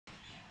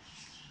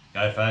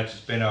Go folks,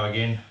 it's Benno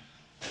again.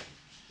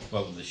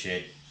 Welcome to the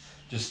shed.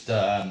 Just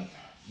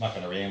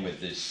mucking around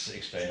with this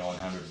XJ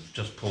 900.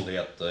 Just pulled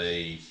out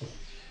the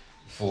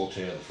forks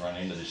out of the front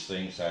end of this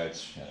thing, so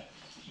it's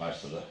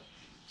most of the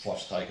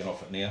fluff's taken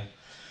off it now.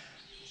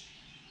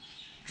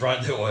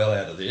 Drained the oil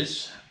out of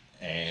this,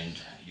 and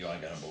you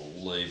aren't going to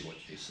believe what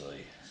you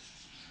see.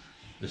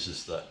 This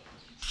is the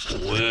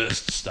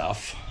worst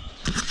stuff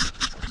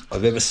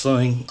I've ever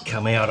seen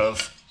come out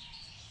of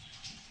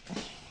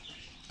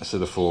a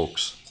set of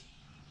forks.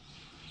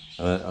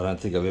 I don't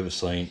think I've ever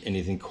seen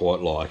anything quite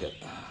like it,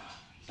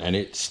 and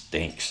it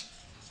stinks.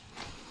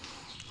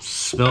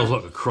 Smells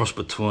like a cross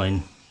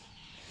between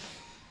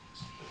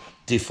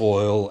diff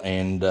oil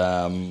and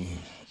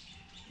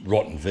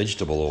rotten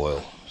vegetable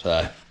oil.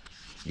 So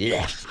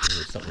yeah,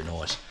 it's not very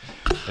nice.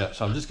 Yeah,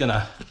 so I'm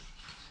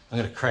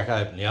gonna crack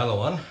open the other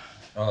one.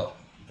 Oh,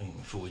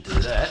 before we do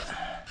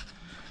that,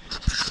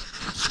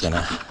 just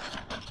gonna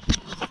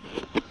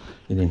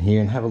get in here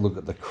and have a look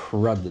at the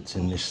crud that's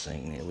in this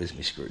thing. Now, where's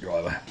my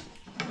screwdriver?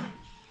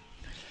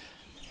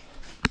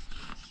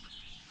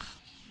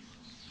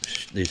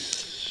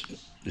 This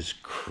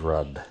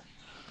crud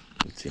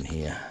that's in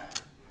here.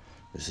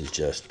 This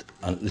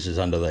is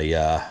under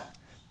the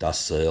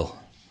dust seal.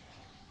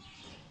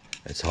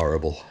 It's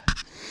horrible,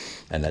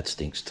 and that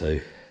stinks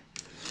too.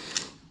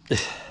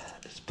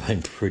 It's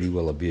been pretty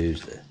well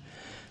abused,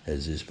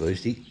 as this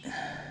beastie.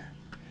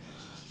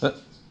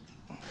 But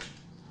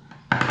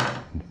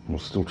we'll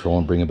still try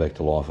and bring it back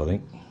to life, I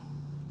think.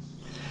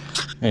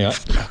 Anyway,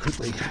 I'll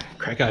quickly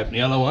crack open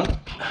the other one,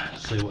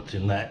 see what's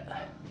in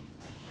that.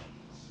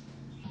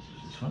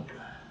 This one.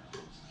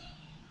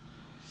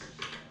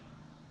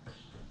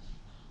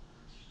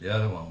 The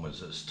other one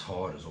was as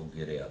tight as all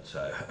get out,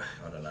 so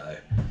I don't know.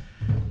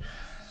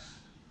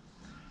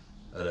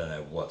 I don't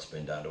know what's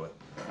been done to it.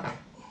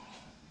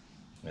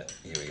 But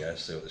here we go,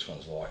 see what this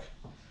one's like.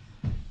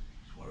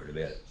 Just worried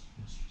about it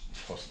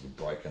possibly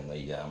breaking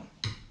the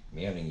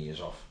mounting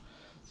ears off.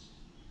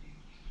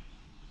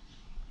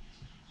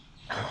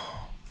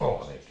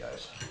 Oh, there it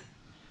goes.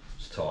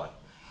 It's tight.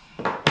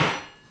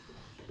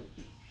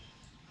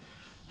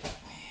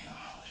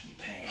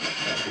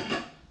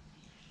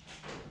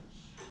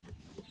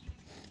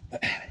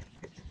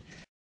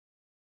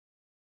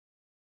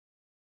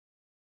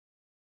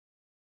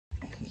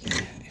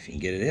 If you can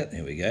get it out,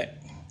 there we go.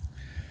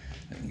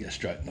 That can go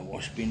straight in the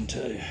wash bin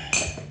too.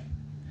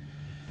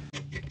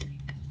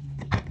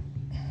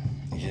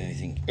 Is there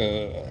anything?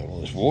 Well,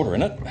 there's water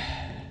in it.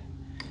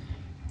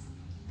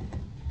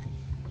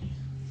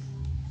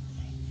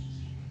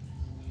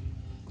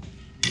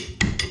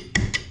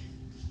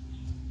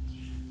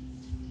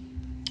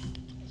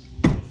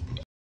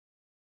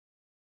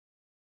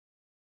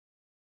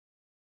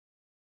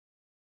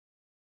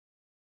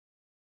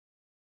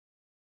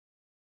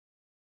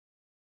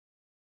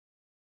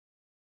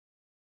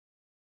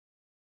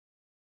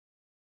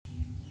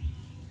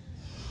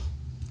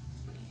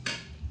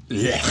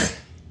 Yeah.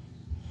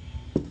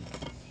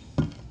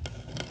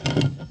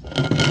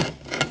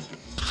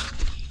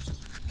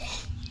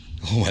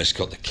 Almost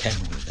got the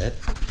camera with that.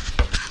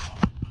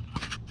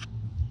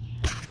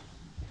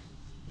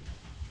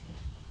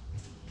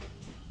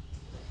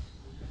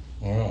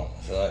 Alright,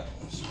 so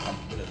let's pump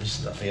a bit of this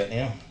stuff out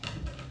now.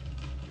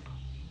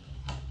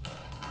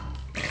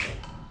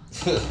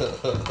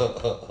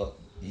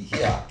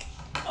 Yuck.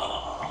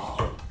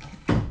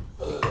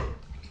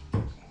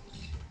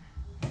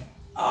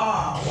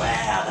 Oh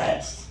wow, that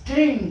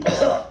stinks!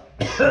 That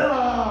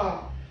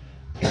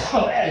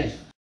is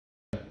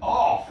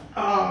off!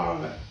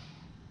 Oh.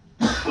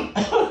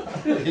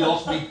 He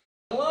lost me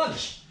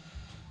lunch.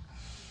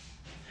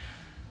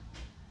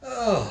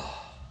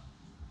 Oh,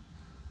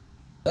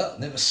 I've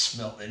never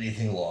smelt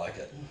anything like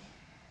it.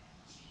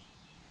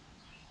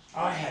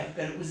 I have,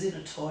 but it was in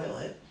a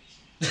toilet.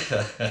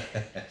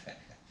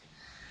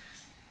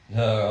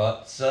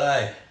 Alright,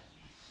 so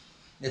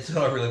that's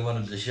what I really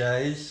wanted to show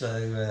you, so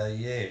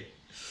yeah,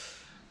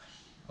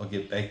 I'll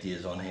get back to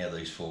you on how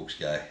these forks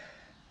go.